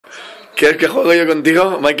¿Quieres que juegue yo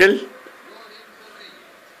contigo, Michael?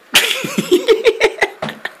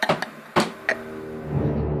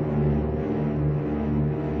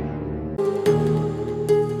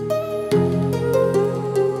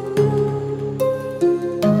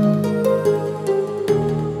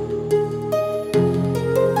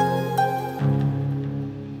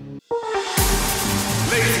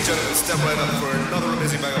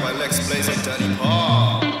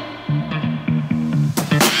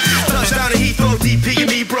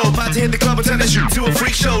 Hit the club and turn the shoot to a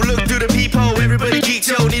freak show. Look through the peephole, everybody geek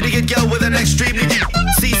yo. Need to get go with an extremely deep.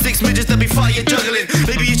 See six midgets that be fire juggling.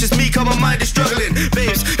 Maybe it's just me, cause my mind is struggling.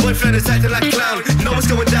 Babes, boyfriend is acting like a clown. Know what's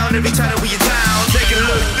going down every time that we are down. Take a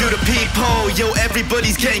look through the peephole. Yo,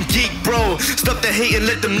 everybody's getting geek, bro. Stop the hate and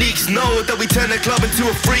let them neeks know that we turn the club into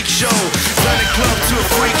a freak show. Turn the club to a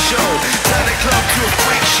freak show. Turn the club to a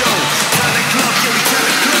freak show. Turn the club, yeah, we turn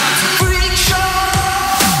the club to a freak show.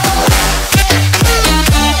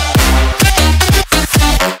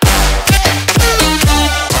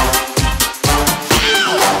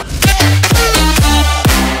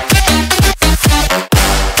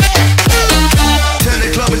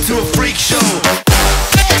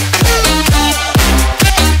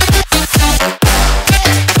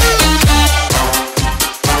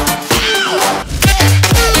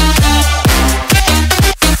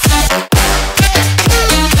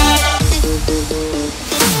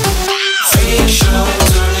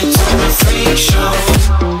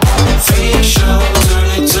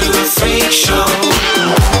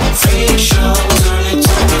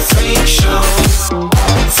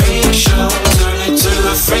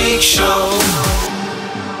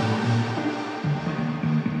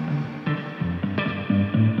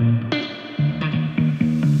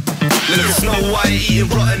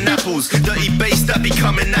 Rotten apples, dirty bass that be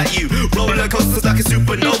coming at you. Roller coasters like a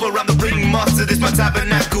supernova. I'm the ringmaster, this my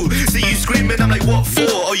tabernacle. See you screaming, I'm like, what for?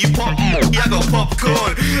 Oh, you pop? Yeah, I got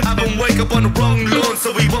popcorn. I haven't wake up on the wrong lawn, so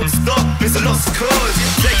we won't stop. It's a lost cause.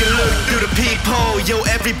 Take a look through the peephole. Yo,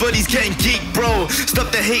 everybody's getting geek, bro. Stop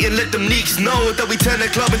the hate and let them neeks know that we turn the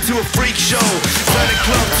club into a freak show. Turn the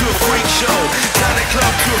club to a freak show. Turn the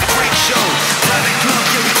club to a freak show. Turn the club,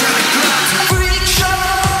 yeah, we turn the club to a freak show.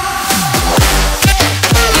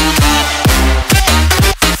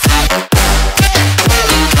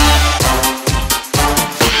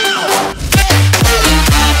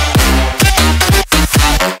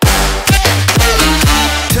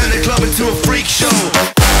 To a freak show.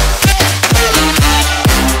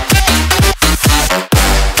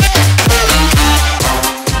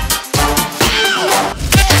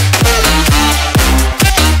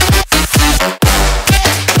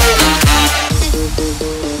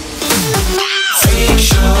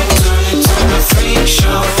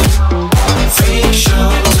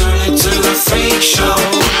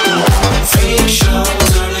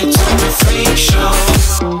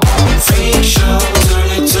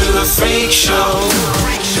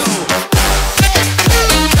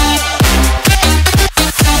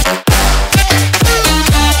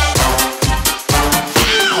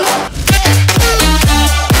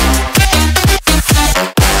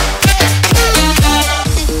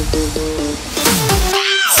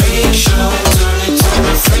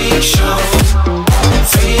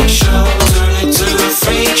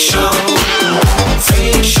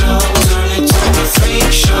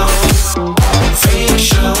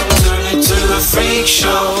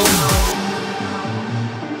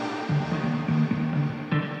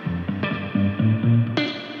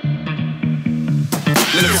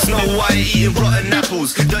 Eating rotten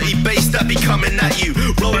apples, dirty bass that be coming at you.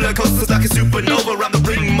 Roller coasters like a supernova. I'm the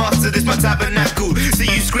ringmaster, this my tabernacle.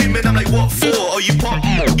 See you screaming, I'm like, what for? Oh, you pop?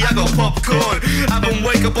 Yeah, I got popcorn. I haven't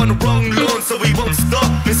wake up on the wrong lawn, so we won't stop.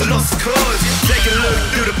 It's a lost cause. Take a look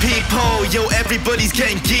through the peephole. Yo, everybody's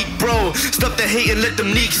getting geek, bro. Stop the hate and let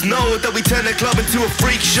them neeks know that we turn the club into a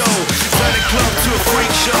freak show. Turn the club to a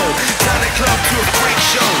freak show. Turn the club to a freak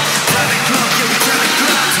show. Turn the club, yeah, we turn the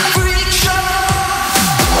club to a freak show.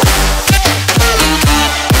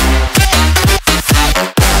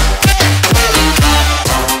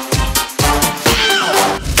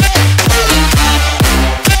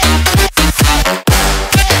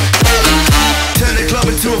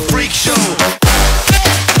 To a freak show.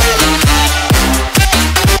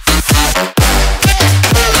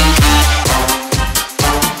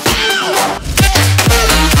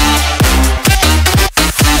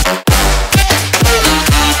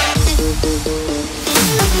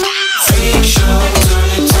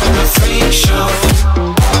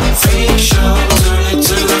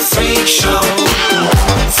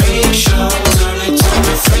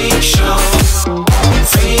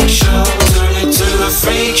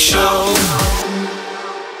 Freak Show.